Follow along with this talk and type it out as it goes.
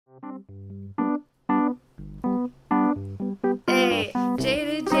Hey,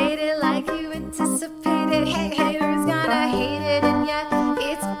 jaded like you anticipated. Hey, haters gonna hate it, and yeah,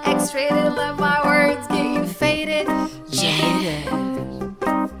 it's X-rated. Let my words get you faded. Jaded.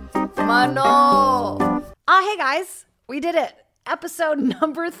 Mano. Hey guys, we did it. Episode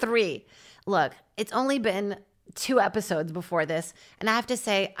number 3. Look, it's only been 2 episodes before this, and I have to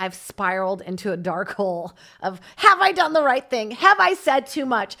say I've spiraled into a dark hole of, have I done the right thing? Have I said too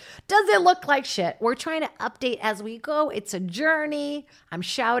much? Does it look like shit? We're trying to update as we go. It's a journey. I'm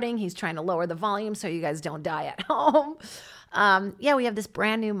shouting. He's trying to lower the volume so you guys don't die at home. Yeah, we have this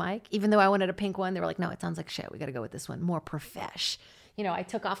brand new mic. Even though I wanted a pink one, they were like, no, it sounds like shit. We got to go with this one. More profesh. You know, I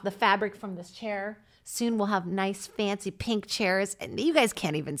took off the fabric from this chair. Soon we'll have nice, fancy pink chairs. And you guys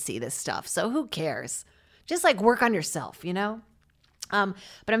can't even see this stuff, so who cares? Just like work on yourself, you know? But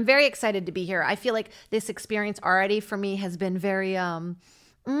I'm very excited to be here. I feel like this experience already for me has been very, I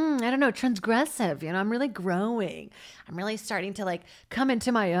don't know, transgressive. You know, I'm really growing. I'm really starting to like come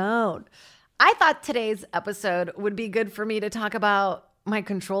into my own. I thought today's episode would be good for me to talk about my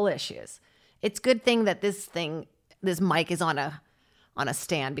control issues. It's a good thing that this mic is on a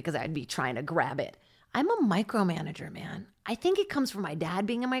stand because I'd be trying to grab it. I'm a micromanager, man. I think it comes from my dad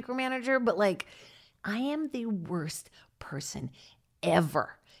being a micromanager, but like, I am the worst person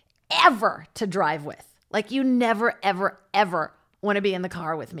ever to drive with. Like, you never, ever want to be in the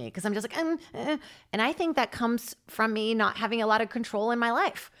car with me because I'm just like, And I think that comes from me not having a lot of control in my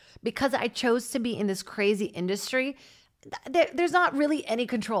life because I chose to be in this crazy industry. There's not really any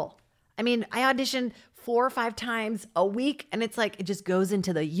control. I mean, I audition 4 or 5 times a week and it's like, it just goes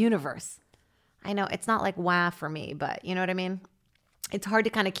into the universe. I know it's not like wow for me, but you know what I mean? It's hard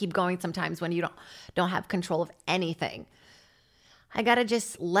to kind of keep going sometimes when you don't have control of anything. I got to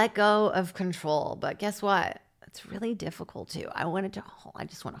just let go of control. But guess what? It's really difficult to. I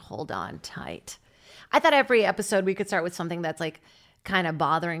just want to hold on tight. I thought every episode we could start with something that's like kind of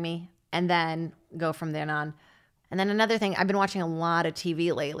bothering me and then go from then on. And then another thing, I've been watching a lot of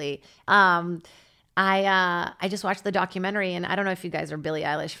TV lately. I just watched the documentary, and I don't know if you guys are Billie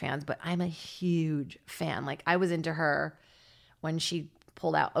Eilish fans, but I'm a huge fan. Like, I was into her when she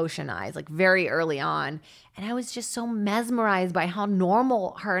pulled out Ocean Eyes, like very early on. And I was just so mesmerized by how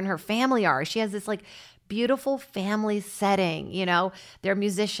normal her and her family are. She has this like beautiful family setting, you know, they're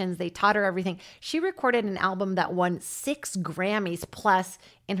musicians. They taught her everything. She recorded an album that won 6 Grammys plus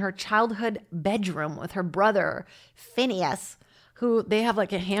in her childhood bedroom with her brother, Phineas, who they have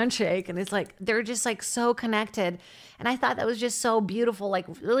like a handshake and it's like, they're just like so connected. And I thought that was just so beautiful, like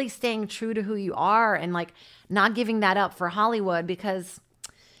really staying true to who you are and like not giving that up for Hollywood because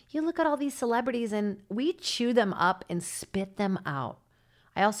you look at all these celebrities and we chew them up and spit them out.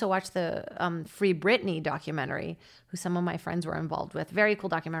 I also watched the Free Britney documentary, who some of my friends were involved with. Very cool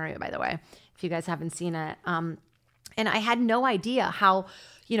documentary, by the way, if you guys haven't seen it. And I had no idea how,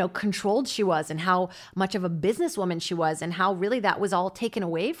 you know, controlled she was and how much of a businesswoman she was and how really that was all taken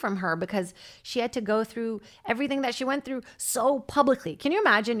away from her because she had to go through everything that she went through so publicly. Can you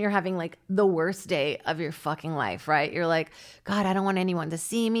imagine you're having like the worst day of your fucking life, right? You're like, God, I don't want anyone to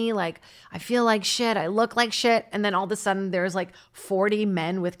see me. Like, I feel like shit. I look like shit. And then all of a sudden there's like 40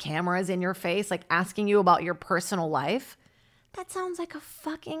 men with cameras in your face, like asking you about your personal life. That sounds like a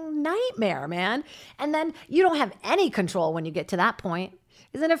fucking nightmare, man. And then you don't have any control when you get to that point.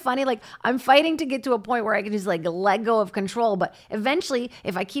 Isn't it funny? Like, I'm fighting to get to a point where I can just like let go of control. But eventually,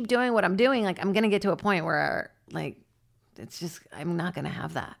 if I keep doing what I'm doing, like I'm going to get to a point where like, it's just, I'm not going to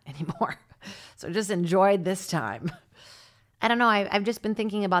have that anymore. So just enjoy this time. I don't know. I've just been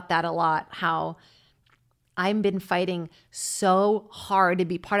thinking about that a lot, how I've been fighting so hard to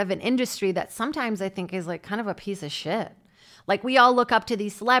be part of an industry that sometimes I think is like kind of a piece of shit. Like, we all look up to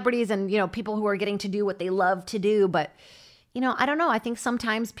these celebrities and, you know, people who are getting to do what they love to do. But, you know, I don't know. I think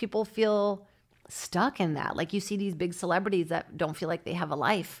sometimes people feel stuck in that. Like, you see these big celebrities that don't feel like they have a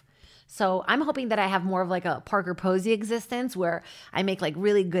life. So I'm hoping that I have more of like a Parker Posey existence where I make like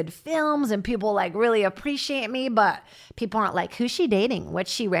really good films and people like really appreciate me, but people aren't like, who's she dating?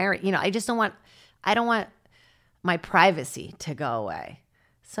 What's she wearing? You know, I don't want my privacy to go away.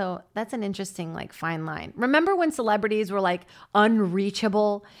 So that's an interesting, like, fine line. Remember when celebrities were like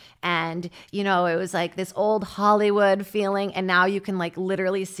unreachable and, you know, it was like this old Hollywood feeling, and now you can like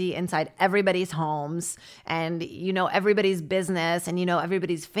literally see inside everybody's homes and, you know, everybody's business and, you know,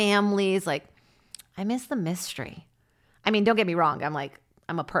 everybody's families. Like, I miss the mystery. I mean, don't get me wrong. I'm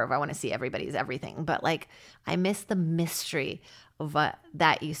a perv. I want to see everybody's everything. But like, I miss the mystery of what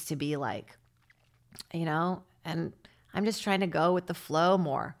that used to be like, you know, and I'm just trying to go with the flow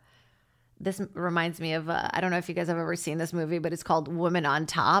more. This reminds me of, I don't know if you guys have ever seen this movie, but it's called Woman on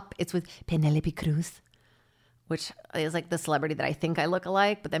Top. It's with Penelope Cruz, which is like the celebrity that I think I look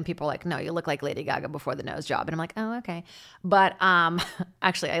alike. But then people are like, no, you look like Lady Gaga before the nose job. And I'm like, oh, okay. But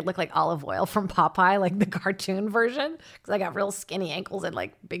actually, I look like Olive Oyl from Popeye, like the cartoon version, because I got real skinny ankles and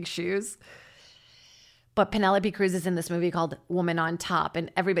like big shoes. But Penelope Cruz is in this movie called Woman on Top.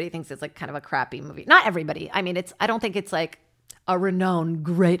 And everybody thinks it's like kind of a crappy movie. Not everybody. I mean, I don't think it's like a renowned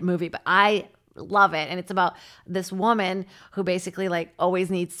great movie, but I love it. And it's about this woman who basically like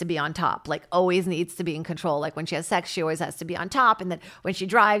always needs to be on top, like always needs to be in control. Like when she has sex, she always has to be on top. And then when she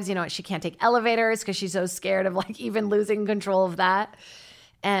drives, you know, she can't take elevators because she's so scared of like even losing control of that.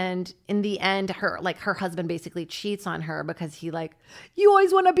 And in the end, her husband basically cheats on her because he like, you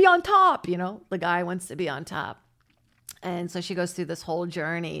always want to be on top, you know, the guy wants to be on top. And so she goes through this whole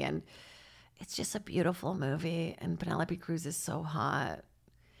journey, and it's just a beautiful movie. And Penelope Cruz is so hot.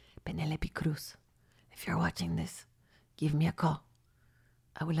 Penelope Cruz, if you're watching this, give me a call.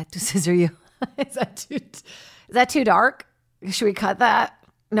 I would like to scissor you. Is that too dark? Should we cut that?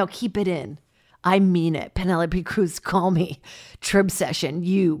 No, keep it in. I mean it. Penelope Cruz, call me. Trib session,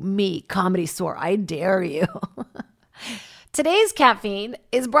 you, me, Comedy Store. I dare you. Today's caffeine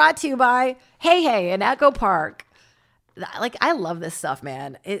is brought to you by Hey Hey in Echo Park. Like, I love this stuff,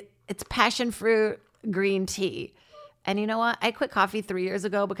 man. It's passion fruit green tea. And you know what? I quit coffee 3 years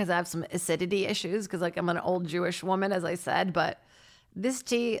ago because I have some acidity issues because like I'm an old Jewish woman, as I said. But this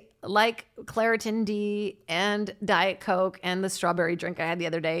tea, like Claritin D and Diet Coke and the strawberry drink I had the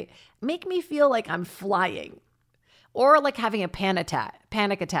other day, make me feel like I'm flying or like having a panic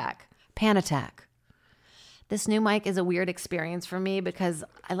attack. This new mic is a weird experience for me because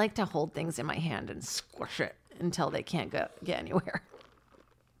I like to hold things in my hand and squish it until they can't get anywhere.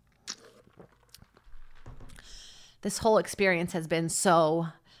 This whole experience has been so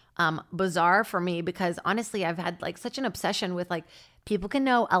bizarre for me because honestly, I've had like such an obsession with like people can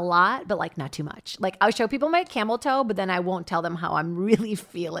know a lot, but like not too much. Like I'll show people my camel toe, but then I won't tell them how I'm really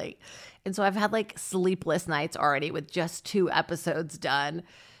feeling. And so I've had like sleepless nights already with just 2 episodes done.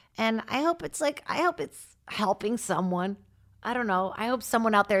 And I hope it's helping someone. I don't know. I hope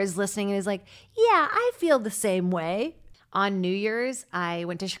someone out there is listening and is like, yeah, I feel the same way. On New Year's, I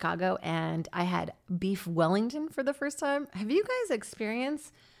went to Chicago and I had beef Wellington for the first time. Have you guys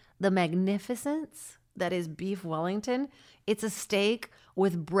experienced the magnificence that is beef Wellington? It's a steak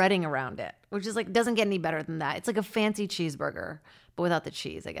with breading around it, which is like, doesn't get any better than that. It's like a fancy cheeseburger, but without the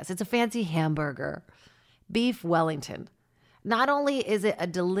cheese, I guess. It's a fancy hamburger. Beef Wellington. Not only is it a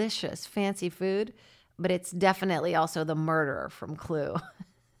delicious, fancy food, but it's definitely also the murderer from Clue.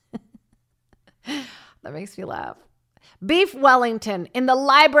 That makes me laugh. Beef Wellington in the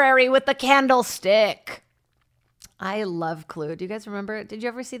library with the candlestick. I love Clue. Do you guys remember it? Did you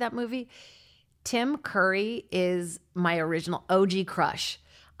ever see that movie? Tim Curry is my original OG crush.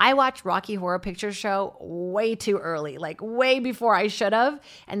 I watched Rocky Horror Picture Show way too early, like way before I should have.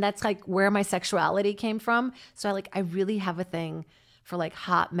 And that's like where my sexuality came from. So I really have a thing for like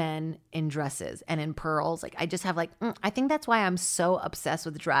hot men in dresses and in pearls. Like I just have like, I think that's why I'm so obsessed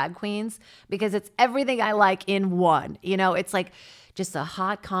with drag queens, because it's everything I like in one. You know, it's like just a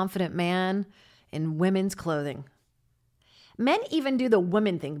hot, confident man in women's clothing. Men even do the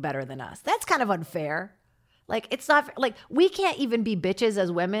women thing better than us. That's kind of unfair. Like, it's not like we can't even be bitches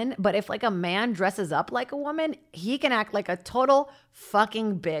as women, but if like a man dresses up like a woman, he can act like a total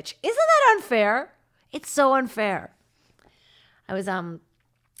fucking bitch. Isn't that unfair? It's so unfair. I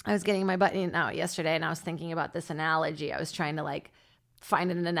was getting my butt eaten out yesterday and I was thinking about this analogy. I was trying to like find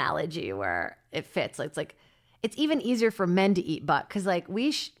an analogy where it fits. It's like, it's even easier for men to eat butt because like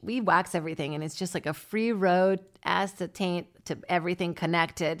we wax everything and it's just like a free road, ass to taint to everything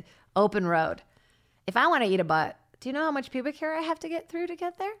connected, open road. If I want to eat a butt, do you know how much pubic hair I have to get through to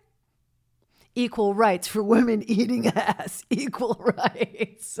get there? Equal rights for women eating ass. Equal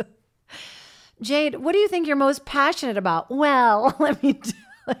rights. Jade, what do you think you're most passionate about? Well, let me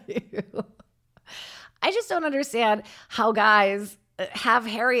tell you. I just don't understand how guys have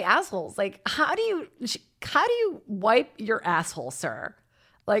hairy assholes. Like, how do you wipe your asshole, sir?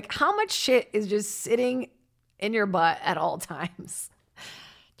 Like, how much shit is just sitting in your butt at all times?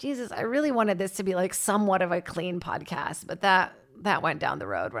 Jesus, I really wanted this to be like somewhat of a clean podcast, but that went down the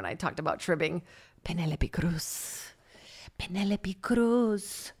road when I talked about tribbing Penelope Cruz. Penelope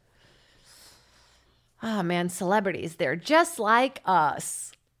Cruz. Oh man, celebrities, they're just like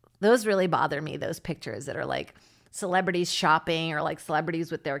us. Those really bother me, those pictures that are like celebrities shopping or like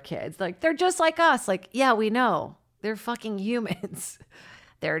celebrities with their kids. Like, they're just like us. Like, yeah, we know. They're fucking humans.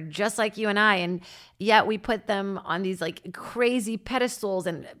 They're just like you and I. And yet we put them on these like crazy pedestals,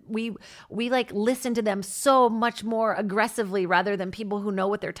 and we like listen to them so much more aggressively rather than people who know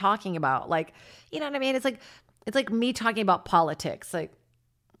what they're talking about. Like, you know what I mean? It's like me talking about politics. Like,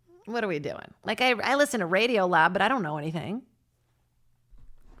 what are we doing? Like I listen to Radio Lab, but I don't know anything.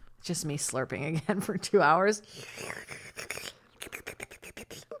 Just me slurping again for 2 hours.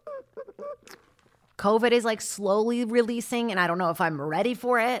 COVID is like slowly releasing, and I don't know if I'm ready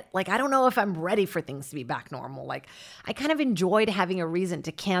for it. Like, I don't know if I'm ready for things to be back normal. Like, I kind of enjoyed having a reason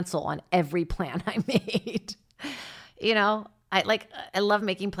to cancel on every plan I made. You know, I love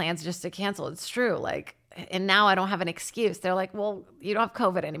making plans just to cancel. It's true. Like, and now I don't have an excuse. They're like, well, you don't have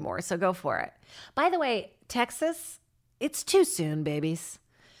COVID anymore, so go for it. By the way, Texas, it's too soon, babies.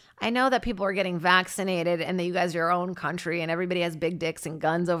 I know that people are getting vaccinated and that you guys are your own country and everybody has big dicks and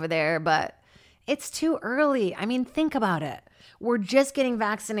guns over there, but it's too early. I mean, think about it. We're just getting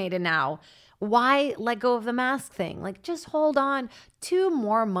vaccinated now. Why let go of the mask thing? Like, just hold on 2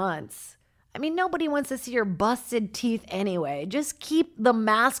 more months. I mean, nobody wants to see your busted teeth anyway. Just keep the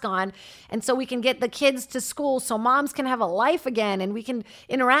mask on, and so we can get the kids to school so moms can have a life again and we can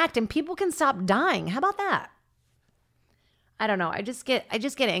interact and people can stop dying. How about that? I don't know. I just get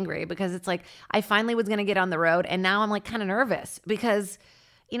angry because it's like I finally was going to get on the road, and now I'm like kind of nervous because,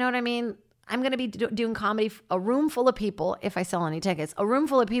 you know what I mean? I'm going to be doing comedy, a room full of people, if I sell any tickets, a room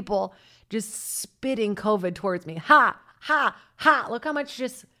full of people just spitting COVID towards me. Ha, ha, ha. Look how much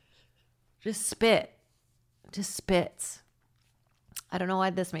just spit. Just spits. I don't know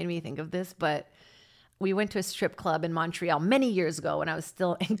why this made me think of this, but we went to a strip club in Montreal many years ago when I was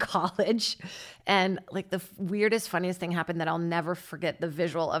still in college. And like the weirdest, funniest thing happened that I'll never forget the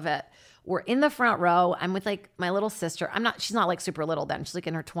visual of it. We're in the front row. I'm with like my little sister. She's not like super little then. She's like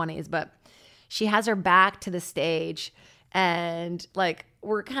in her 20s, but she has her back to the stage. And like,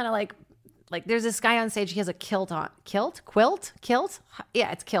 we're kind of like there's this guy on stage. He has a kilt on. Quilt?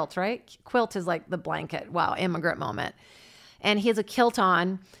 Yeah, it's kilt, right? Quilt is like the blanket. Wow, immigrant moment. And he has a kilt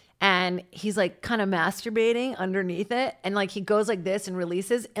on. And he's like kind of masturbating underneath it. And like he goes like this and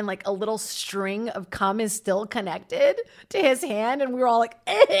releases, and like a little string of cum is still connected to his hand. And we were all like,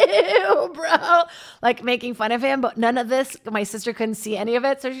 ew, bro, like making fun of him. But none of this, my sister couldn't see any of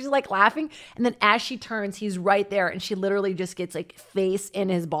it. So she's like laughing. And then as she turns, he's right there. And she literally just gets like face in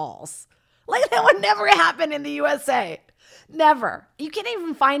his balls. Like that would never happen in the USA. Never. You can't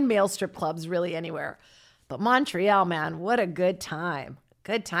even find male strip clubs really anywhere. But Montreal, man, what a good time.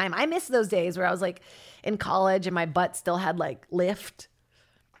 Good time. I miss those days where I was like in college and my butt still had like lift.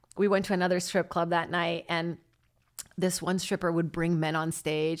 We went to another strip club that night, and this one stripper would bring men on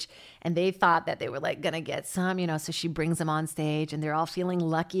stage, and they thought that they were like going to get some, you know, so she brings them on stage and they're all feeling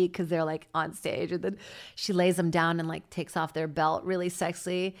lucky because they're like on stage, and then she lays them down and like takes off their belt really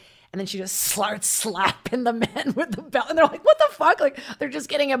sexy. And then she just starts slapping the men with the belt. And they're like, what the fuck? Like, they're just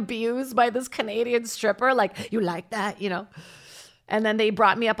getting abused by this Canadian stripper. Like, you like that, you know? And then they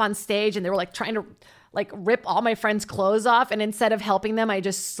brought me up on stage, and they were like trying to like rip all my friends' clothes off. And instead of helping them, I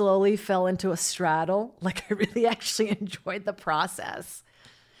just slowly fell into a straddle. Like, I really actually enjoyed the process.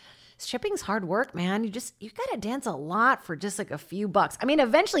 Stripping's hard work, man. You got to dance a lot for just like a few bucks. I mean,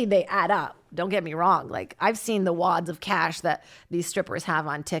 eventually they add up. Don't get me wrong. Like, I've seen the wads of cash that these strippers have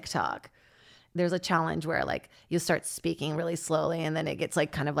on TikTok. There's a challenge where like you start speaking really slowly, and then it gets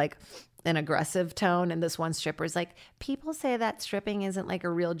like kind of like an aggressive tone. And this one stripper is like, people say that stripping isn't like a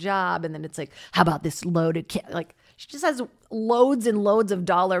real job. And then it's like, how about this loaded like she just has loads and loads of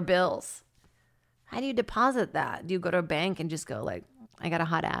dollar bills. How do you deposit that? Do you go to a bank and just go like, I got a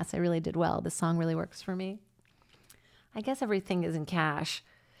hot ass, I really did well, this song really works for me? I guess everything is in cash.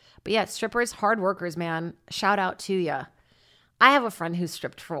 But yeah, strippers, hard workers, man. Shout out to ya. I have a friend who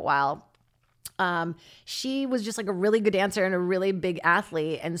stripped for a while. She was just like a really good dancer and a really big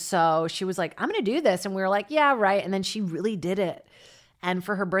athlete. And so she was like, I'm going to do this. And we were like, yeah, right. And then she really did it. And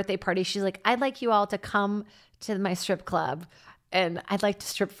for her birthday party, she's like, I'd like you all to come to my strip club, and I'd like to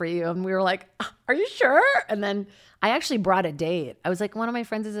strip for you. And we were like, are you sure? And then I actually brought a date. I was like, one of my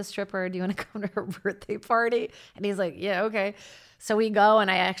friends is a stripper. Do you want to come to her birthday party? And he's like, yeah, okay. So we go,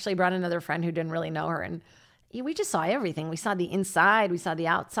 and I actually brought another friend who didn't really know her. And we just saw everything. We saw the inside, we saw the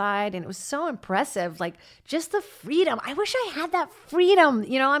outside, and it was so impressive. Like, just the freedom. I wish I had that freedom.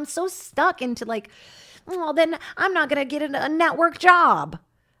 You know, I'm so stuck into like, well, then I'm not going to get a network job.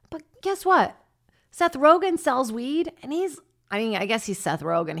 But guess what? Seth Rogen sells weed, and I guess he's Seth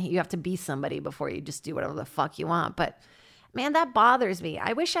Rogen. You have to be somebody before you just do whatever the fuck you want. But man, that bothers me.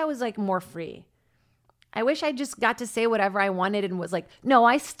 I wish I was like more free. I wish I just got to say whatever I wanted and was like, no,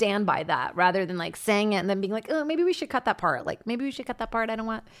 I stand by that, rather than like saying it and then being like, oh, maybe we should cut that part. Like, maybe we should cut that part. I don't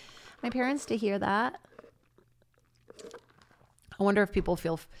want my parents to hear that. I wonder if people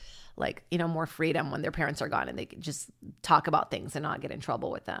feel like, more freedom when their parents are gone and they can just talk about things and not get in trouble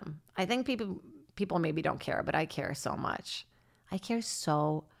with them. I think people maybe don't care, but I care so much. I care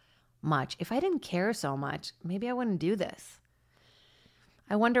so much. If I didn't care so much, maybe I wouldn't do this.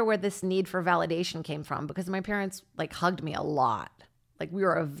 I wonder where this need for validation came from, because my parents like hugged me a lot. Like, we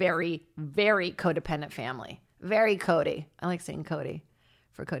were a very, very codependent family. Very Cody. I like saying Cody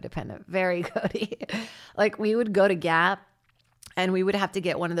for codependent. Very Cody. Like, we would go to Gap and we would have to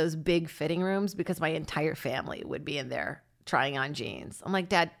get one of those big fitting rooms because my entire family would be in there trying on jeans. I'm like,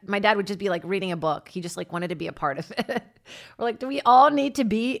 Dad, my dad would just be like reading a book. He just like wanted to be a part of it. We're like, do we all need to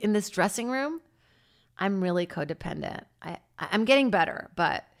be in this dressing room? I'm really codependent. I'm getting better,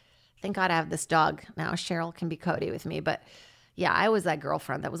 but thank God I have this dog now. Cheryl can be Cody with me. But yeah, I was that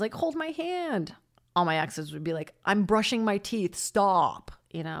girlfriend that was like, hold my hand. All my exes would be like, I'm brushing my teeth. Stop,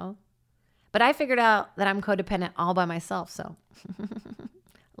 But I figured out that I'm codependent all by myself. So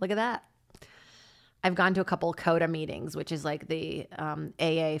look at that. I've gone to a couple CODA meetings, which is like the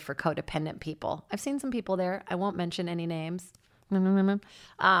AA for codependent people. I've seen some people there. I won't mention any names.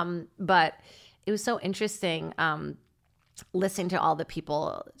 But it was so interesting listening to all the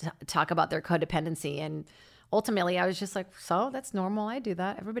people talk about their codependency. And ultimately, I was just like, so that's normal. I do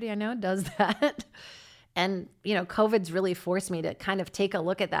that. Everybody I know does that. And, COVID's really forced me to kind of take a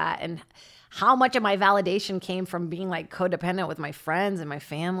look at that and how much of my validation came from being like codependent with my friends and my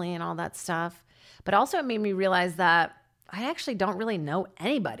family and all that stuff. But also it made me realize that I actually don't really know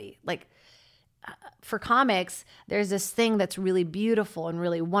anybody. Like, for comics, there's this thing that's really beautiful and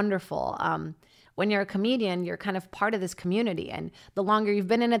really wonderful. When you're a comedian, you're kind of part of this community. And the longer you've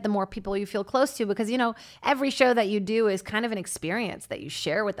been in it, the more people you feel close to, because, every show that you do is kind of an experience that you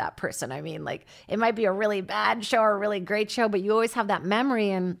share with that person. I mean, like, it might be a really bad show or a really great show, but you always have that memory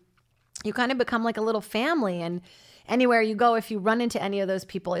and you kind of become like a little family. And anywhere you go, if you run into any of those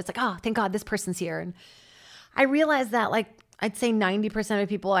people, it's like, oh, thank God this person's here. And I realized that, like, I'd say 90% of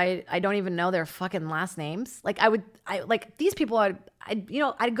people, I don't even know their fucking last names. Like, these people,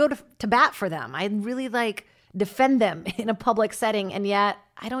 I'd go to bat for them. I'd really like defend them in a public setting. And yet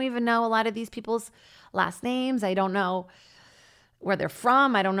I don't even know a lot of these people's last names. I don't know where they're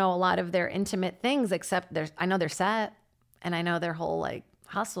from. I don't know a lot of their intimate things, except I know their set and I know their whole like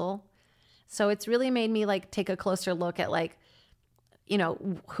hustle. So it's really made me like take a closer look at like,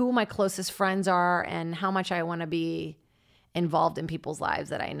 who my closest friends are and how much I want to be involved in people's lives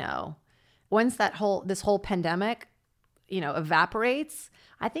that I know. Once this whole pandemic, evaporates,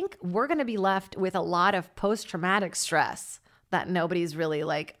 I think we're going to be left with a lot of post-traumatic stress that nobody's really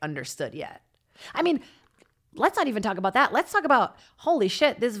like understood yet. I mean, let's not even talk about that. Let's talk about, holy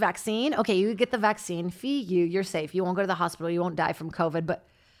shit, this vaccine. Okay, you get the vaccine, you're safe. You won't go to the hospital. You won't die from COVID. But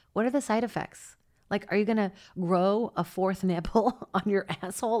what are the side effects? Like, are you going to grow a fourth nipple on your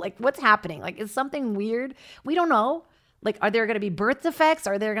asshole? Like, what's happening? Like, is something weird? We don't know. Like, are there going to be birth defects?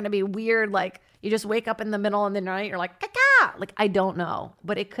 Are there going to be weird, like, you just wake up in the middle of the night, you're like, caca! Like, I don't know,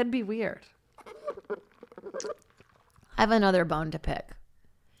 but it could be weird. I have another bone to pick.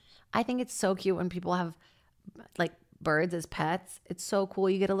 I think it's so cute when people have, like, birds as pets. It's so cool.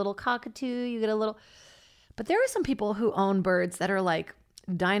 You get a little cockatoo, but there are some people who own birds that are, like,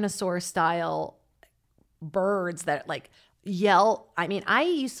 dinosaur-style birds that, like, yell. I mean, I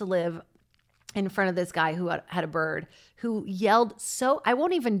used to live in front of this guy who had a bird who yelled I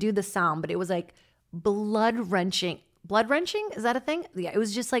won't even do the sound, but it was like blood-wrenching. Blood-wrenching? Is that a thing? Yeah, it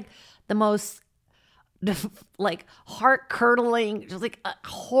was just like the most like heart-curdling, just like a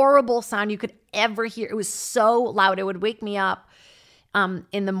horrible sound you could ever hear. It was so loud. It would wake me up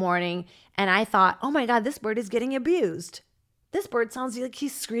in the morning. And I thought, oh my God, this bird is getting abused. This bird sounds like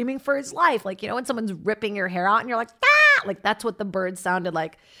he's screaming for his life. Like, when someone's ripping your hair out and you're like, ah! Like, that's what the bird sounded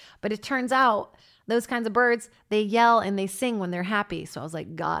like. But it turns out those kinds of birds, they yell and they sing when they're happy. So I was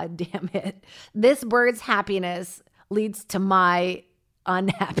like, God damn it. This bird's happiness leads to my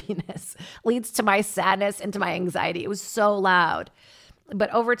unhappiness, leads to my sadness and to my anxiety. It was so loud.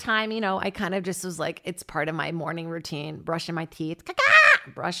 But over time, I kind of just was like, it's part of my morning routine, brushing my teeth,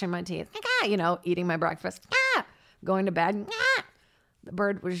 brushing my teeth, eating my breakfast, going to bed. The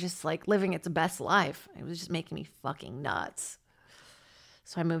bird was just like living its best life. It was just making me fucking nuts.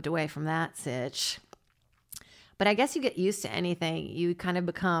 So I moved away from that sitch. But I guess you get used to anything. You kind of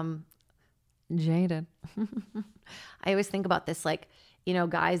become jaded. I always think about this, like,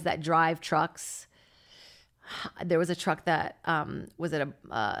 guys that drive trucks. There was a truck that was at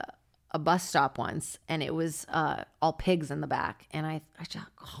a bus stop once, and it was all pigs in the back, and I just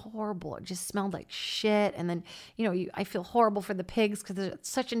horrible. It just smelled like shit. And then I feel horrible for the pigs because they're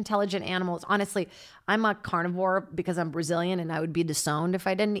such intelligent animals. Honestly, I'm a carnivore because I'm Brazilian, and I would be disowned if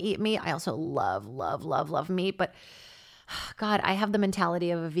I didn't eat meat. I also love meat, but God, I have the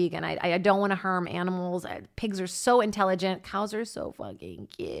mentality of a vegan. I don't want to harm animals. Pigs are so intelligent. Cows are so fucking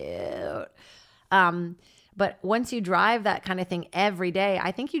cute. But once you drive that kind of thing every day,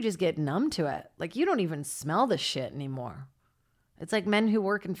 I think you just get numb to it. Like you don't even smell the shit anymore. It's like men who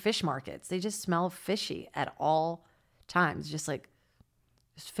work in fish markets. They just smell fishy at all times. Just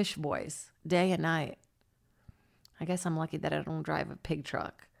fish boys, day and night. I guess I'm lucky that I don't drive a pig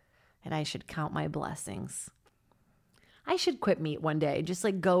truck, and I should count my blessings. I should quit meat one day, just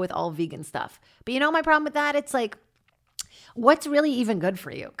go with all vegan stuff. But my problem with that, it's what's really even good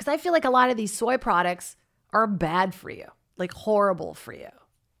for you? Because I feel like a lot of these soy products are bad for you, horrible for you.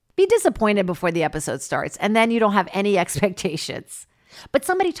 Be disappointed before the episode starts, and then you don't have any expectations. But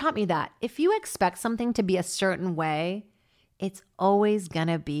somebody taught me that if you expect something to be a certain way, it's always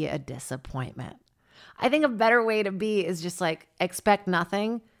gonna be a disappointment. I think a better way to be is just expect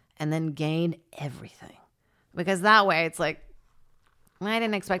nothing and then gain everything. Because that way it's I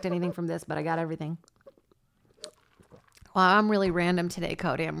didn't expect anything from this, but I got everything. Wow, I'm really random today,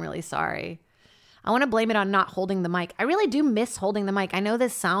 Cody. I'm really sorry. I want to blame it on not holding the mic. I really do miss holding the mic. I know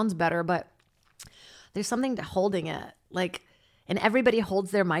this sounds better, but there's something to holding it. And everybody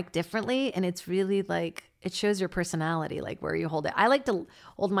holds their mic differently. And it's really it shows your personality, where you hold it. I like to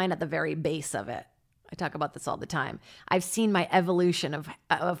hold mine at the very base of it. I talk about this all the time. I've seen my evolution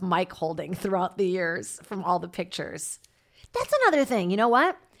of mic holding throughout the years from all the pictures. That's another thing. You know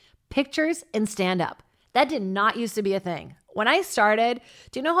what? Pictures and stand up. That did not used to be a thing. When I started,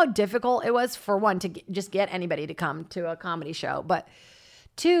 do you know how difficult it was for one to just get anybody to come to a comedy show? But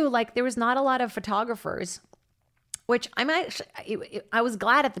two, there was not a lot of photographers, which I was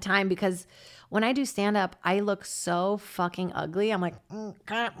glad at the time because when I do stand up, I look so fucking ugly. I'm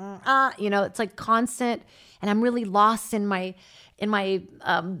it's constant, and I'm really lost in my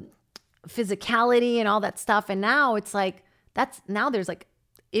physicality and all that stuff. And now it's there's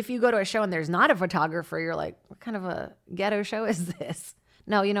if you go to a show and there's not a photographer, you're what kind of a ghetto show is this?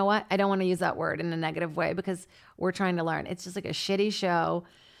 No, you know what? I don't want to use that word in a negative way because we're trying to learn. It's just a shitty show.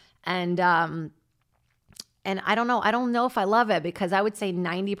 And I don't know. I don't know if I love it because I would say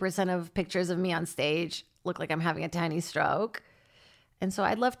 90% of pictures of me on stage look like I'm having a tiny stroke. And so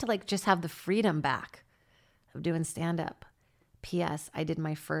I'd love to just have the freedom back of doing stand-up. P.S. I did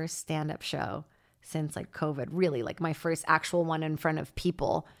my first stand-up show since COVID, really my first actual one in front of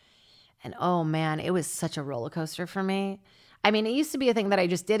people. And oh man, it was such a roller coaster for me. I mean, it used to be a thing that I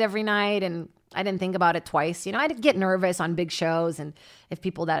just did every night and I didn't think about it twice. I'd get nervous on big shows and if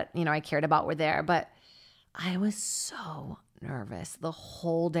people that, I cared about were there, but I was so nervous the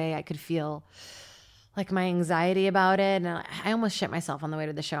whole day. I could feel my anxiety about it. And I almost shit myself on the way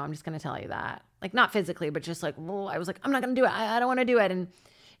to the show. I'm just going to tell you that. Not physically, but just I was I'm not going to do it. I don't want to do it. And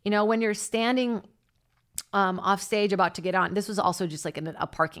when you're standing off stage about to get on, this was also just in a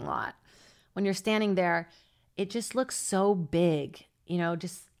parking lot. When you're standing there, it just looks so big,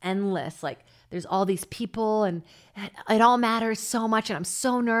 just endless. There's all these people and it all matters so much. And I'm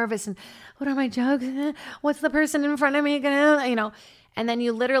so nervous. And what are my jokes? What's the person in front of me gonna, and then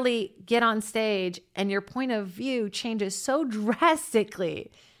you literally get on stage and your point of view changes so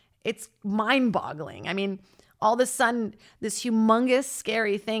drastically. It's mind boggling. I mean, all of a sudden, this humongous,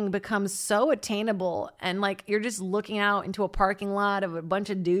 scary thing becomes so attainable. And you're just looking out into a parking lot of a bunch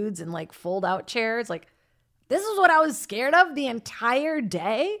of dudes in fold out chairs. This is what I was scared of the entire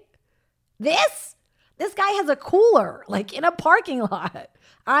day. This guy has a cooler, in a parking lot.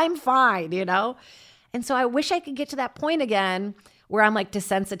 I'm fine, And so I wish I could get to that point again where I'm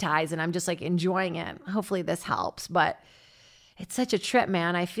desensitized and I'm just enjoying it. Hopefully this helps, but it's such a trip,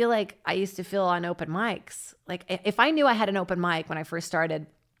 man. I feel I used to feel on open mics. If I knew I had an open mic when I first started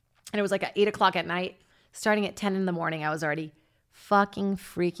and it was at 8 o'clock at night, starting at 10 in the morning, I was already fucking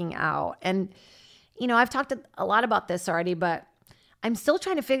freaking out. And, I've talked a lot about this already, but I'm still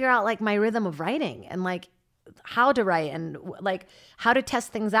trying to figure out my rhythm of writing and how to write and how to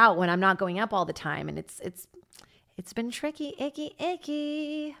test things out when I'm not going up all the time. And it's been tricky,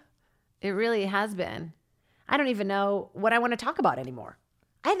 icky. It really has been. I don't even know what I want to talk about anymore.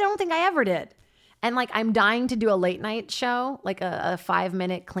 I don't think I ever did. And I'm dying to do a late night show, a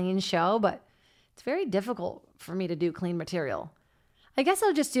 5-minute clean show, but it's very difficult for me to do clean material. I guess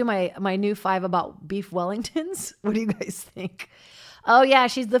I'll just do my new 5 about beef Wellingtons. What do you guys think? Oh yeah,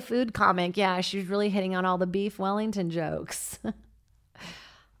 she's the food comic. Yeah, she's really hitting on all the beef Wellington jokes.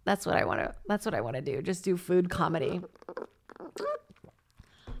 That's what I want to do. Just do food comedy.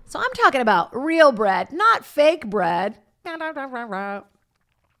 So I'm talking about real bread, not fake bread.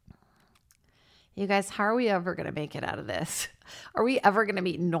 You guys, how are we ever going to make it out of this? Are we ever going to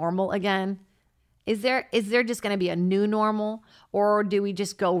be normal again? Is there just going to be a new normal, or do we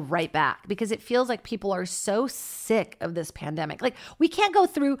just go right back? Because it feels like people are so sick of this pandemic. Like, we can't go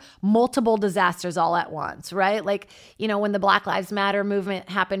through multiple disasters all at once, right? Like, you know, when the Black Lives Matter movement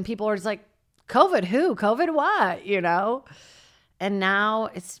happened, people are just like, COVID who? COVID what? You know? And now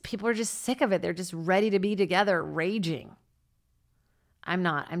people are just sick of it. They're just ready to be together, raging. I'm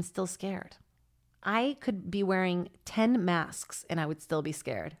not. I'm still scared. I could be wearing 10 masks and I would still be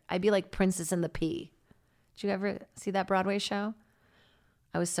scared. I'd be like Princess and the Pea. Did you ever see that Broadway show?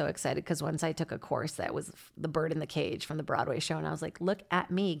 I was so excited because once I took a course that was The Bird in the Cage from the Broadway show, and I was like, look at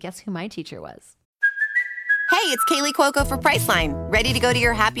me. Guess who my teacher was? Hey, it's Kaylee Cuoco for Priceline. Ready to go to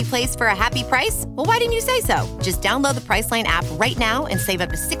your happy place for a happy price? Well, why didn't you say so? Just download the Priceline app right now and save up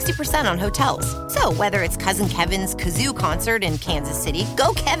to 60% on hotels. So whether it's Cousin Kevin's Kazoo Concert in Kansas City,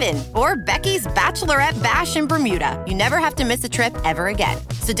 go Kevin, or Becky's Bachelorette Bash in Bermuda, you never have to miss a trip ever again.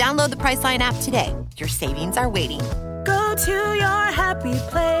 So download the Priceline app today. Your savings are waiting. Go to your happy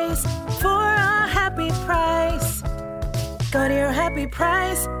place for a happy price. Go to your happy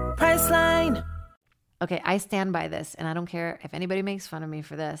price, Priceline. Okay, I stand by this, and I don't care if anybody makes fun of me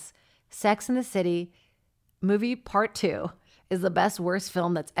for this. Sex and the City movie part 2 is the best, worst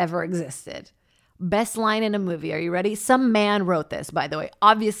film that's ever existed. Best line in a movie. Are you ready? Some man wrote this, by the way.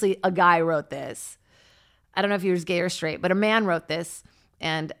 Obviously, a guy wrote this. I don't know if he was gay or straight, but a man wrote this,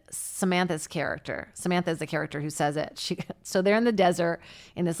 and Samantha is the character who says it. So they're in the desert,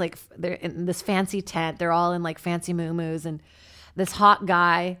 in this they're in this fancy tent. They're all in like fancy muumuus, and this hot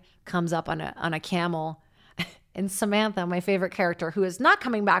guy comes up on a camel, and Samantha, my favorite character, who is not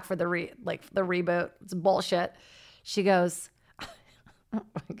coming back for the reboot, it's bullshit. She goes, oh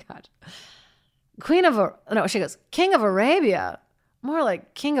my God, she goes, King of Arabia, more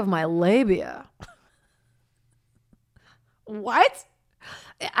like King of my labia. What?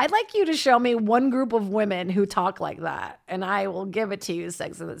 I'd like you to show me one group of women who talk like that, and I will give it to you,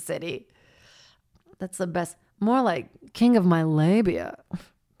 Sex and the City. That's the best. More like King of my labia.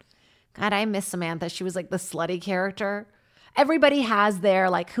 God, I miss Samantha. She was like the slutty character. Everybody has their,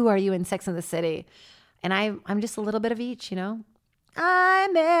 like, who are you in Sex and the City? And I'm just a little bit of each, you know?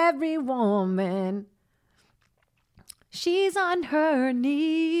 I'm every woman. She's on her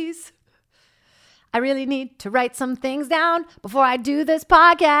knees. I really need to write some things down before I do this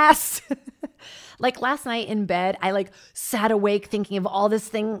podcast. Like last night in bed, I sat awake thinking of all this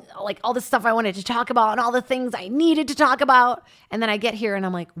stuff I wanted to talk about and all the things I needed to talk about. And then I get here and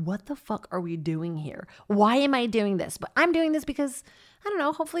I'm like, what the fuck are we doing here? Why am I doing this? But I'm doing this because, I don't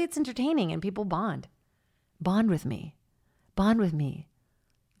know, hopefully it's entertaining and people bond. Bond with me. Bond with me.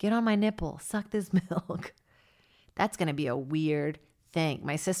 Get on my nipple. Suck this milk. That's going to be a weird thing.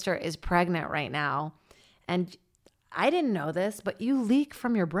 My sister is pregnant right now. And I didn't know this, but you leak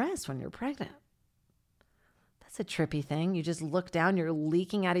from your breast when you're pregnant. That's a trippy thing. You just look down, you're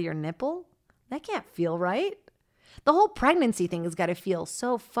leaking out of your nipple. That can't feel right. The whole pregnancy thing has got to feel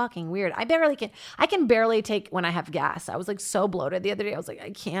so fucking weird. I can barely take when I have gas. I was so bloated the other day. I was like,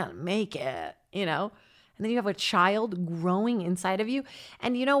 I can't make it, you know? And then you have a child growing inside of you.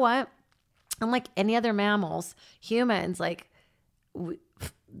 And you know what? Unlike any other mammals, humans,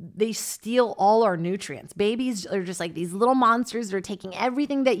 they steal all our nutrients. Babies are just like these little monsters that are taking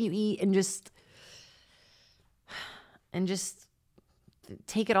everything that you eat and just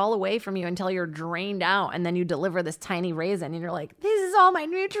take it all away from you until you're drained out. And then you deliver this tiny raisin and you're like, this is all my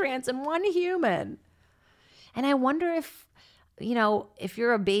nutrients in one human. And I wonder if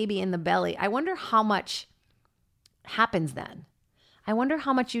you're a baby in the belly, I wonder how much happens then. I wonder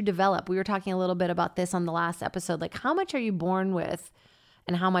how much you develop. We were talking a little bit about this on the last episode. Like, how much are you born with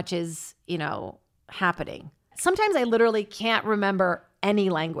and how much is, happening? Sometimes I literally can't remember any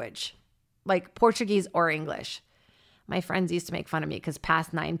language, like Portuguese or English. My friends used to make fun of me because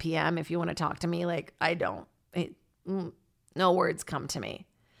past 9 p.m., if you want to talk to me, no words come to me.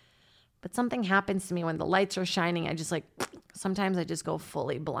 But something happens to me when the lights are shining. Sometimes I just go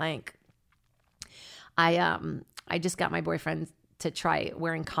fully blank. I just got my boyfriend to try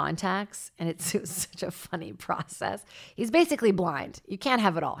wearing contacts, and it was such a funny process. He's basically blind. You can't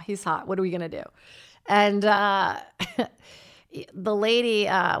have it all. He's hot. What are we going to do? And the lady,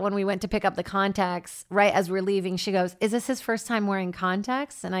 when we went to pick up the contacts, right as we're leaving, she goes, is this his first time wearing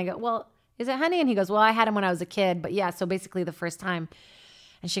contacts? And I go, well, is it, honey? And he goes, well, I had them when I was a kid, but yeah, so basically the first time.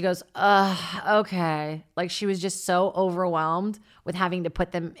 And she goes, okay. Like she was just so overwhelmed with having to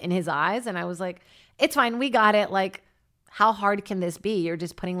put them in his eyes. And I was like, it's fine. We got it. Like, how hard can this be? You're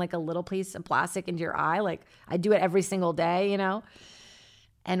just putting like a little piece of plastic into your eye. Like I do it every single day, you know?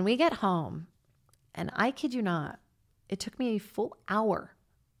 And we get home and I kid you not, it took me a full hour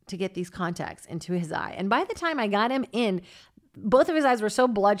to get these contacts into his eye. And by the time I got him in, both of his eyes were so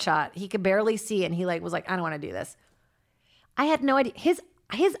bloodshot, he could barely see. And he like was like, I don't want to do this. I had no idea. His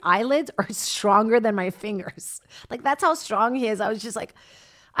eyelids are stronger than my fingers. Like that's how strong he is. I was just like,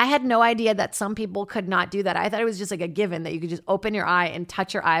 I had no idea that some people could not do that. I thought it was just like a given that you could just open your eye and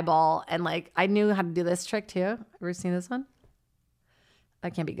touch your eyeball. And like, I knew how to do this trick too. Ever seen this one?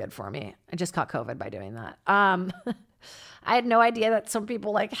 That can't be good for me. I just caught COVID by doing that. I had no idea that some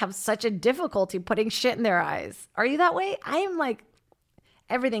people like have such a difficulty putting shit in their eyes. Are you that way? I am like,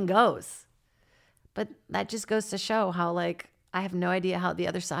 everything goes. But that just goes to show how like, I have no idea how the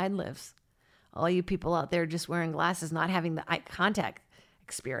other side lives. All you people out there just wearing glasses, not having the eye contact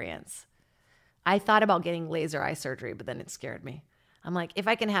experience. I thought about getting laser eye surgery, but then it scared me. I'm like, if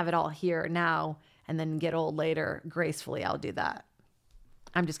I can have it all here now and then get old later gracefully, I'll do that.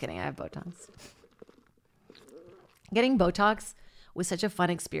 I'm just kidding. I have Botox. Getting Botox was such a fun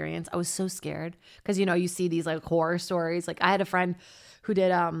experience. I was so scared because, you know, you see these like horror stories. Like I had a friend who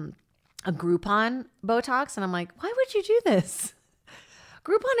did a Groupon Botox and I'm like, why would you do this?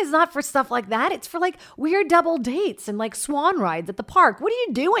 Groupon is not for stuff like that. It's for like weird double dates and like swan rides at the park. What are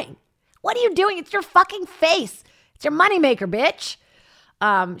you doing? What are you doing? It's your fucking face. It's your moneymaker, bitch.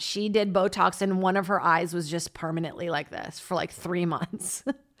 She did Botox and one of her eyes was just permanently like this for like 3 months.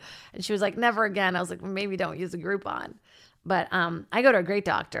 And she was like, never again. I was like, maybe don't use a Groupon. But I go to a great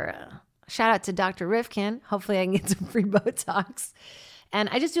doctor. Shout out to Dr. Rifkin. Hopefully I can get some free Botox. And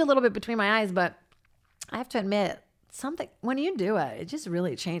I just do a little bit between my eyes, but I have to admit, something, when you do it, it just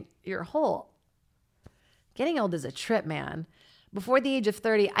really changed your whole. Getting old is a trip, man. Before the age of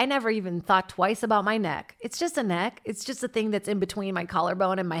 30, I never even thought twice about my neck. It's just a neck. It's just a thing that's in between my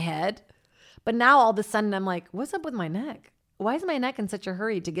collarbone and my head. But now all of a sudden I'm like, what's up with my neck? Why is my neck in such a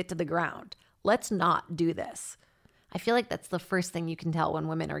hurry to get to the ground? Let's not do this. I feel like that's the first thing you can tell when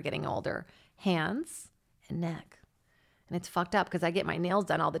women are getting older. Hands and neck. And it's fucked up because I get my nails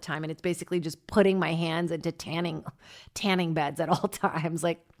done all the time and it's basically just putting my hands into tanning beds at all times.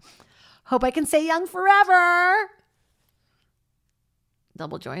 Like, hope I can stay young forever.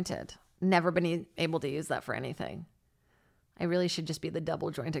 Double jointed. Never been able to use that for anything. I really should just be the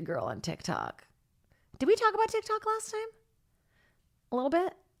double jointed girl on TikTok. Did we talk about TikTok last time? A little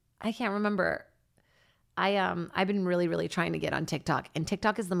bit? I can't remember. I've been really, really trying to get on TikTok, and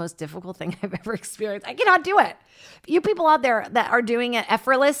TikTok is the most difficult thing I've ever experienced. I cannot do it. You people out there that are doing it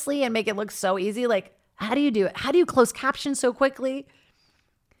effortlessly and make it look so easy, like, how do you do it? How do you close captions so quickly?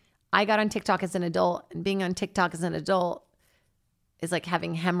 I got on TikTok as an adult, and being on TikTok as an adult is like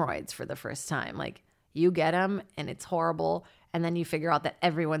having hemorrhoids for the first time. Like, you get them, and it's horrible, and then you figure out that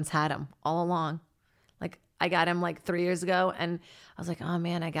everyone's had them all along. Like, I got him like 3 years ago, and I was like, oh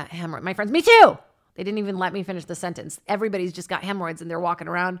man, I got hemorrhoids. My friends, me too! They didn't even let me finish the sentence. Everybody's just got hemorrhoids and they're walking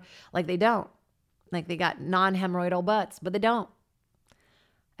around like they don't. Like they got non-hemorrhoidal butts, but they don't.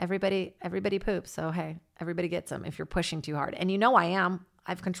 Everybody poops. So, hey, everybody gets them if you're pushing too hard. And you know I am.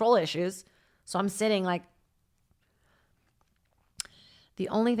 I have control issues. So I'm sitting like. The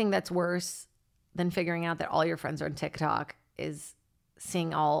only thing that's worse than figuring out that all your friends are on TikTok is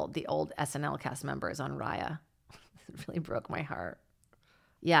seeing all the old SNL cast members on Raya. It really broke my heart.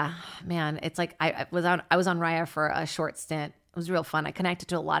 Yeah, man, it's like I was on Raya for a short stint. It was real fun. I connected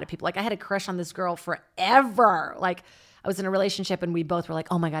to a lot of people. Like I had a crush on this girl forever. Like I was in a relationship and we both were like,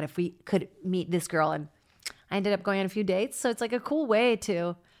 oh my God, if we could meet this girl. And I ended up going on a few dates. So it's like a cool way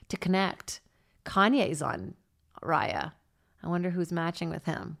to connect. Kanye's on Raya. I wonder who's matching with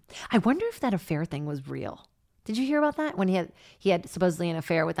him. I wonder if that affair thing was real. Did you hear about that? When he had supposedly an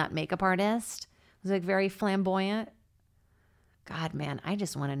affair with that makeup artist. It was like very flamboyant. God, man, I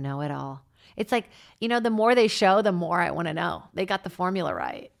just want to know it all. It's like, you know, the more they show, the more I want to know. They got the formula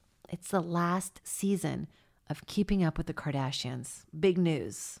right. It's the last season of Keeping Up with the Kardashians. Big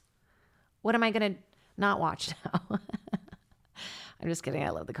news. What am I going to not watch now? I'm just kidding.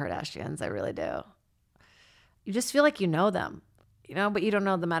 I love the Kardashians. I really do. You just feel like you know them, you know, but you don't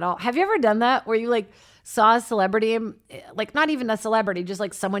know them at all. Have you ever done that where you like saw a celebrity, like not even a celebrity, just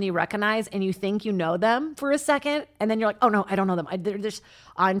like someone you recognize and you think you know them for a second. And then you're like, oh no, I don't know them. They're just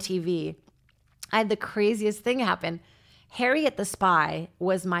on TV. I had the craziest thing happen. Harriet the Spy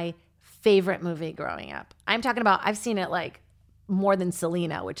was my favorite movie growing up. I'm talking about, I've seen it like more than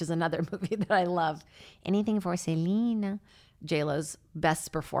Selena, which is another movie that I love. Anything for Selena. J-Lo's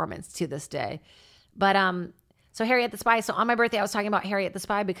best performance to this day. But so Harriet the Spy. So on my birthday, I was talking about Harriet the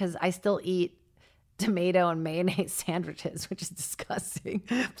Spy because I still eat tomato and mayonnaise sandwiches, which is disgusting.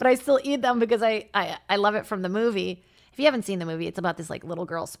 But I still eat them because I love it from the movie. If you haven't seen the movie, it's about this like little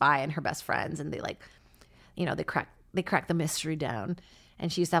girl spy and her best friends, and they like, you know, they crack the mystery down.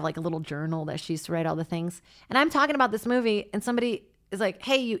 And she used to have like a little journal that she used to write all the things. And I'm talking about this movie, and somebody is like,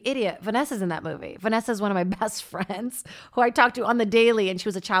 hey, you idiot, Vanessa's in that movie. Vanessa's one of my best friends who I talked to on the daily, and she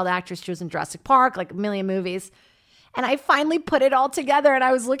was a child actress. She was in Jurassic Park, like a million movies. And I finally put it all together, and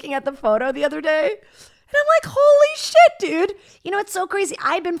I was looking at the photo the other day, and I'm like, holy shit, dude. You know, it's so crazy.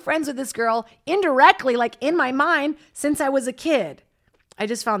 I've been friends with this girl indirectly, like in my mind, since I was a kid. I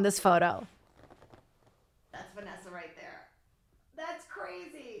just found this photo. That's Vanessa right there. That's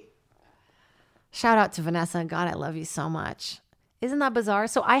crazy. Shout out to Vanessa. God, I love you so much. Isn't that bizarre?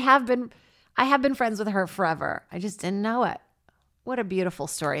 So I have been friends with her forever. I just didn't know it. What a beautiful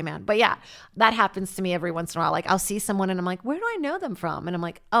story, man. But yeah, that happens to me every once in a while. Like I'll see someone and I'm like, where do I know them from? And I'm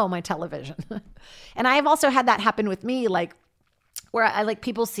like, oh, my television. And I have also had that happen with me, like where I like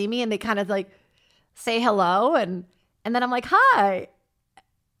people see me and they kind of like say hello and then I'm like, hi.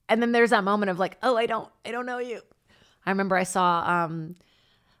 And then there's that moment of like, oh, I don't know you. I remember I saw a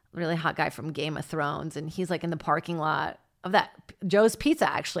really hot guy from Game of Thrones, and he's like in the parking lot of that Joe's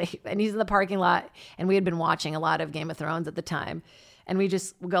Pizza, actually. And he's in the parking lot, and we had been watching a lot of Game of Thrones at the time. And we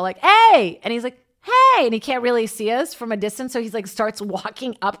just would go like, hey, and he's like, hey, and he can't really see us from a distance. So he's like, starts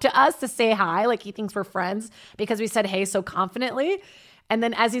walking up to us to say hi. Like he thinks we're friends because we said, hey, so confidently. And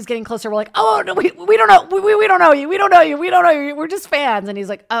then as he's getting closer, we're like, oh, no, we don't know. We don't know you. We don't know you. We don't know you. We're just fans. And he's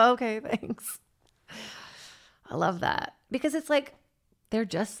like, oh, okay, thanks. I love that because it's like, they're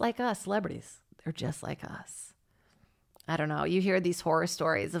just like us, celebrities. They're just like us. I don't know. You hear these horror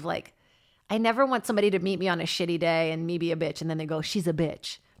stories of like, I never want somebody to meet me on a shitty day and me be a bitch. And then they go, she's a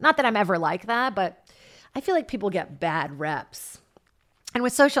bitch. Not that I'm ever like that, but I feel like people get bad reps. And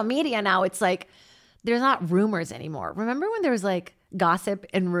with social media now, it's like, there's not rumors anymore. Remember when there was like gossip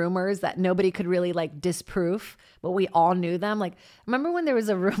and rumors that nobody could really like disprove, but we all knew them? Like, remember when there was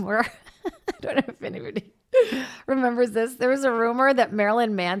a rumor? I don't know if anybody remembers this. There was a rumor that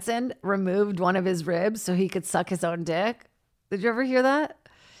Marilyn Manson removed one of his ribs so he could suck his own dick. Did you ever hear that?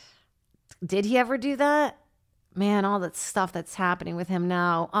 Did he ever do that? Man, all that stuff that's happening with him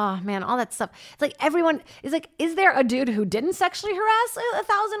now. Oh man, all that stuff. It's like everyone is like, is there a dude who didn't sexually harass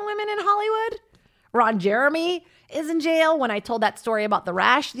 1,000 women in Hollywood? Ron Jeremy is in jail. When I told that story about the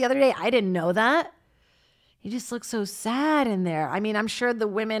rash the other day, I didn't know that. He just looks so sad in there. I mean, I'm sure the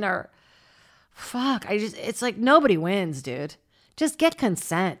women are, it's like nobody wins, dude. Just get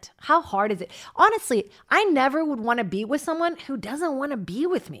consent. How hard is it? Honestly, I never would want to be with someone who doesn't want to be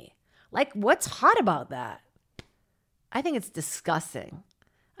with me. Like, what's hot about that? I think it's disgusting.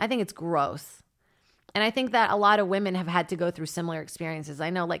 I think it's gross. And I think that a lot of women have had to go through similar experiences. I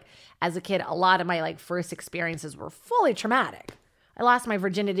know, like, as a kid, a lot of my, like, first experiences were fully traumatic. I lost my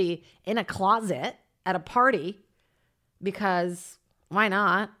virginity in a closet at a party because why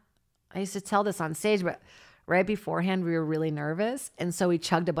not? I used to tell this on stage, but right beforehand, we were really nervous. And so we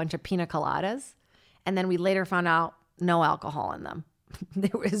chugged a bunch of pina coladas. And then we later found out no alcohol in them.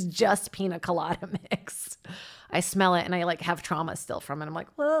 There was just pina colada mix. I smell it and I like have trauma still from it. I'm like,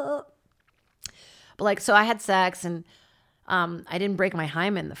 whoa. But like, so I had sex and I didn't break my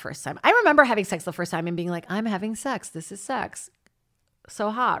hymen the first time. I remember having sex the first time and being like, I'm having sex. This is sex. So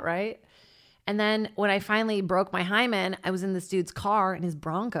hot, right? And then when I finally broke my hymen, I was in this dude's car in his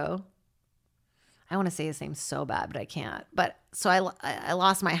Bronco. I want to say his name so bad, but I can't. But so I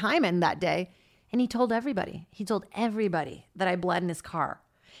lost my hymen that day. And he told everybody. He told everybody that I bled in his car.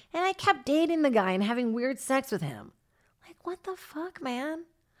 And I kept dating the guy and having weird sex with him. Like, what the fuck, man?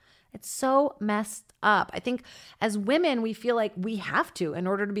 It's so messed up. I think as women, we feel like we have to in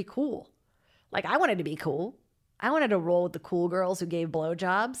order to be cool. Like, I wanted to be cool. I wanted to roll with the cool girls who gave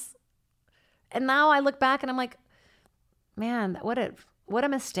blowjobs. And now I look back and I'm like, man, what a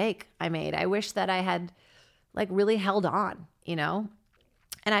mistake I made. I wish that I had like really held on, you know?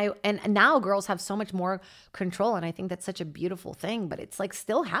 And now girls have so much more control. And I think that's such a beautiful thing, but it's like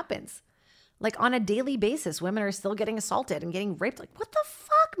still happens. Like on a daily basis, women are still getting assaulted and getting raped. Like, what the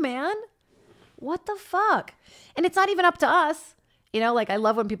fuck, man? What the fuck? And it's not even up to us. You know, like I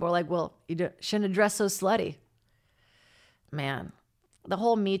love when people are like, well, you shouldn't have dressed so slutty. Man, the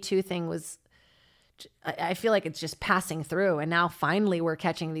whole Me Too thing was, I feel like it's just passing through. And now finally we're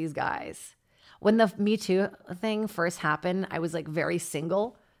catching these guys. When the Me Too thing first happened, I was like very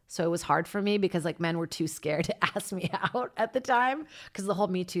single. So it was hard for me because like men were too scared to ask me out at the time because the whole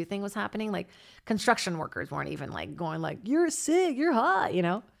Me Too thing was happening. Like construction workers weren't even like going like, you're sick, you're hot, you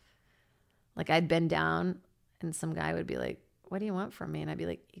know? Like I'd bend down and some guy would be like, what do you want from me? And I'd be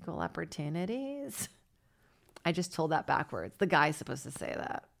like, equal opportunities. I just told that backwards. The guy's supposed to say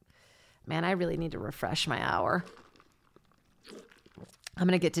that. Man, I really need to refresh my hour. I'm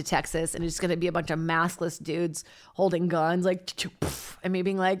going to get to Texas and it's going to be a bunch of maskless dudes holding guns like, and me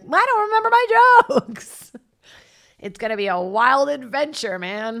being like, I don't remember my jokes. It's going to be a wild adventure,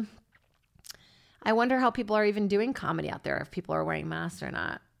 man. I wonder how people are even doing comedy out there, if people are wearing masks or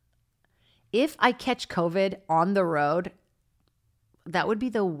not. If I catch COVID on the road, that would be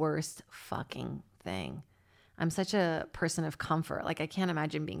the worst fucking thing. I'm such a person of comfort. Like I can't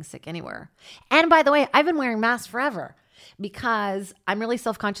imagine being sick anywhere. And by the way, I've been wearing masks forever because I'm really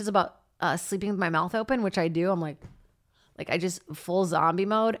self-conscious about sleeping with my mouth open, which I do. I'm like I just full zombie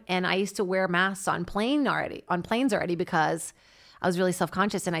mode. And I used to wear masks on planes already because I was really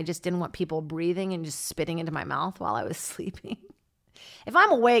self-conscious and I just didn't want people breathing and just spitting into my mouth while I was sleeping. If I'm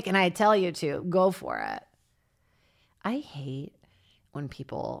awake and I tell you to, go for it. I hate when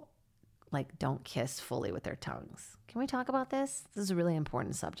people like don't kiss fully with their tongues. Can we talk about this? This is a really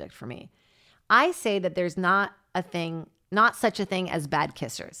important subject for me. I say that there's not such a thing as bad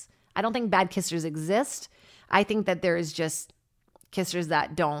kissers. I don't think bad kissers exist. I think that there is just kissers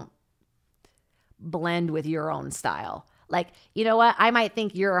that don't blend with your own style. Like, you know what? I might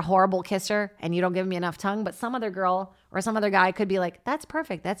think you're a horrible kisser and you don't give me enough tongue, but some other girl or some other guy could be like, that's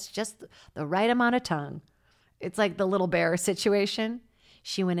perfect. That's just the right amount of tongue. It's like the little bear situation.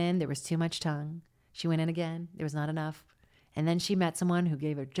 She went in, there was too much tongue. She went in again, there was not enough. And then she met someone who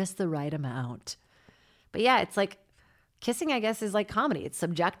gave her just the right amount. But yeah, it's like kissing, I guess, is like comedy. It's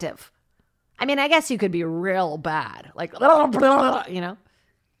subjective. I mean, I guess you could be real bad. Like, you know?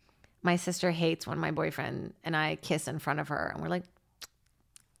 My sister hates when my boyfriend and I kiss in front of her. And we're like,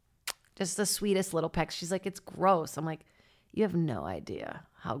 just the sweetest little pecks. She's like, it's gross. I'm like, you have no idea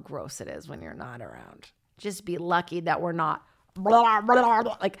how gross it is when you're not around. Just be lucky that we're not.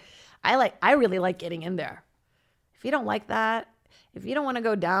 Like, I really like getting in there. If you don't like that, if you don't want to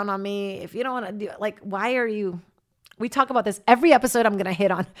go down on me, if you don't want to do like, why are you? We talk about this every episode. I'm going to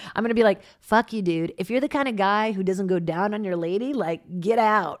hit on. I'm going to be like, fuck you, dude. If you're the kind of guy who doesn't go down on your lady, like get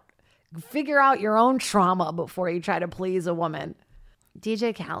out, figure out your own trauma before you try to please a woman.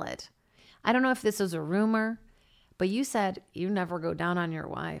 DJ Khaled. I don't know if this was a rumor, but you said you never go down on your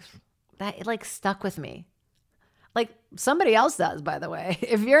wife. That it like stuck with me. Like somebody else does, by the way.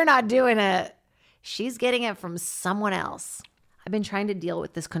 If you're not doing it, she's getting it from someone else. I've been trying to deal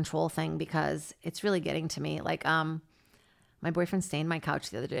with this control thing because it's really getting to me. Like, my boyfriend stained my couch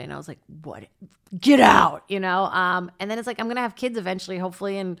the other day and I was like, what? Get out, you know? And then it's like, I'm going to have kids eventually,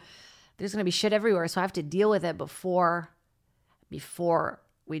 hopefully. And there's going to be shit everywhere. So I have to deal with it before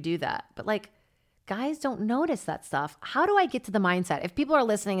we do that. But like, guys don't notice that stuff. How do I get to the mindset? If people are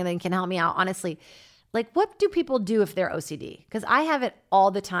listening and they can help me out, honestly, like what do people do if they're OCD? Because I have it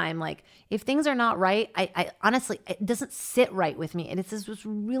all the time. Like if things are not right, I honestly, it doesn't sit right with me. And it's this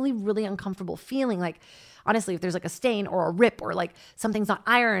really, really uncomfortable feeling. Like honestly, if there's like a stain or a rip or like something's not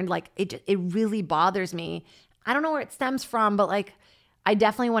ironed, like it really bothers me. I don't know where it stems from, but like I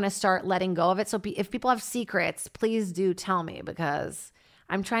definitely want to start letting go of it. So if people have secrets, please do tell me because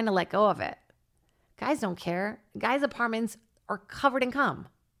I'm trying to let go of it. Guys don't care. Guys' apartments are covered in cum.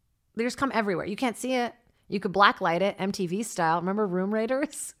 They just come everywhere. You can't see it. You could blacklight it, MTV style. Remember Room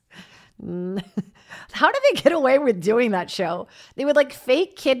Raiders? How did they get away with doing that show? They would like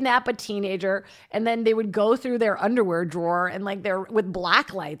fake kidnap a teenager and then they would go through their underwear drawer and like they're with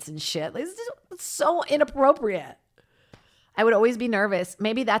black lights and shit. It's just so inappropriate. I would always be nervous.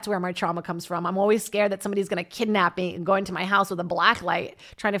 Maybe that's where my trauma comes from. I'm always scared that somebody's going to kidnap me and go into my house with a black light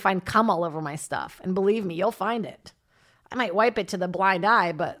trying to find cum all over my stuff. And believe me, you'll find it. I might wipe it to the blind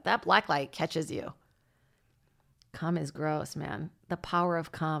eye, but that black light catches you. Cum is gross, man. The power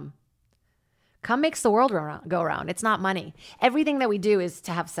of cum. Cum makes the world go round. It's not money. Everything that we do is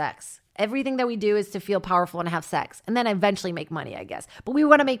to have sex. Everything that we do is to feel powerful and have sex. And then eventually make money, I guess. But we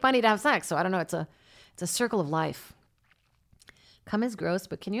want to make money to have sex. So I don't know. It's a circle of life. Cum is gross,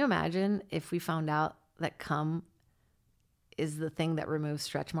 but can you imagine if we found out that cum is the thing that removes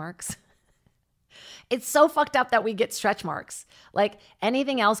stretch marks? It's so fucked up that we get stretch marks. Like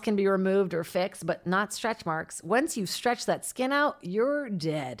anything else can be removed or fixed, but not stretch marks. Once you stretch that skin out, you're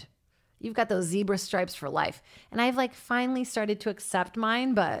dead. You've got those zebra stripes for life. And I've like finally started to accept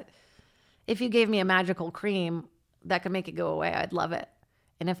mine, but if you gave me a magical cream that could make it go away, I'd love it.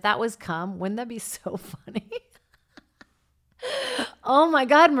 And if that was cum, wouldn't that be so funny? Oh my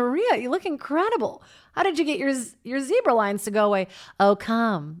God, Maria, you look incredible. How did you get your zebra lines to go away? Oh,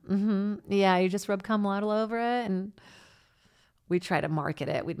 cum. Mm-hmm. Yeah, you just rub cum all over it. And we try to market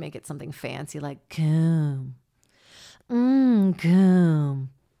it. We'd make it something fancy like cum. Cum.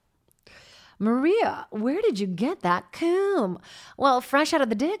 Maria, where did you get that cum? Well, fresh out of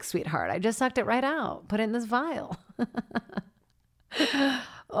the dick, sweetheart. I just sucked it right out. Put it in this vial.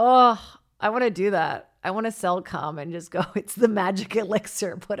 Oh, I want to do that. I want to sell cum and just go, it's the magic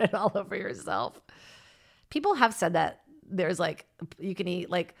elixir. Put it all over yourself. People have said that there's like, you can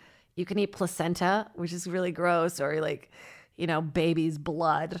eat placenta, which is really gross, or like, baby's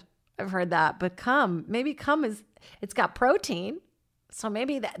blood. I've heard that. But maybe cum it's got protein. So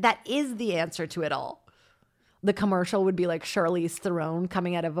maybe that is the answer to it all. The commercial would be like Charlize Theron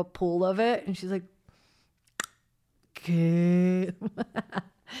coming out of a pool of it. And she's like, cum.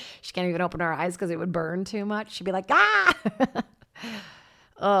 She can't even open her eyes because it would burn too much. She'd be like, ah.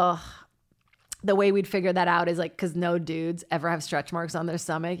 Oh, the way we'd figure that out is like, because no dudes ever have stretch marks on their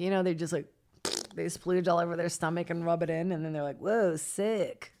stomach. They just like, they splooge all over their stomach and rub it in. And then they're like, whoa,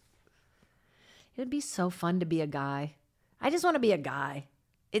 sick. It would be so fun to be a guy. I just want to be a guy.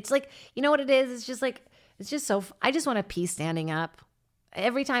 It's like, you know what it is? It's just like, I just want to pee standing up.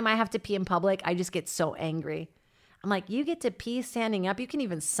 Every time I have to pee in public, I just get so angry. I'm like, you get to pee standing up. You can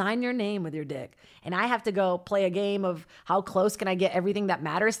even sign your name with your dick. And I have to go play a game of how close can I get everything that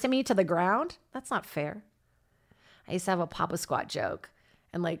matters to me to the ground? That's not fair. I used to have a Papa Squat joke.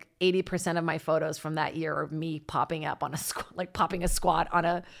 And like 80% of my photos from that year are me popping up on a squat, like popping a squat on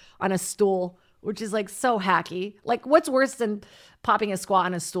a stool, which is like so hacky. Like what's worse than popping a squat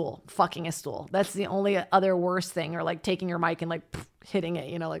on a stool? Fucking a stool. That's the only other worst thing. Or like taking your mic and like hitting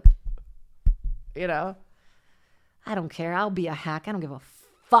it, I don't care. I'll be a hack. I don't give a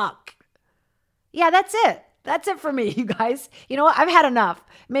fuck. Yeah, that's it. That's it for me, you guys. You know what? I've had enough.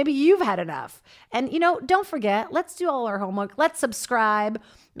 Maybe you've had enough. And, don't forget, let's do all our homework. Let's subscribe.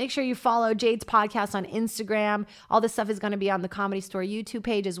 Make sure you follow Jade's podcast on Instagram. All this stuff is going to be on the Comedy Store YouTube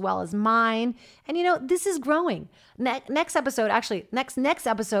page as well as mine. And, this is growing. Next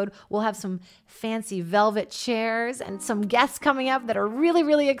episode, we'll have some fancy velvet chairs and some guests coming up that are really,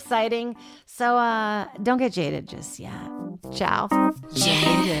 really exciting. So don't get jaded just yet. Ciao.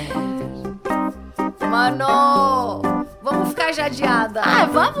 Jaded. Mano, vamos ficar jadeada.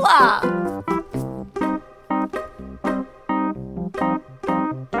 Vamos lá.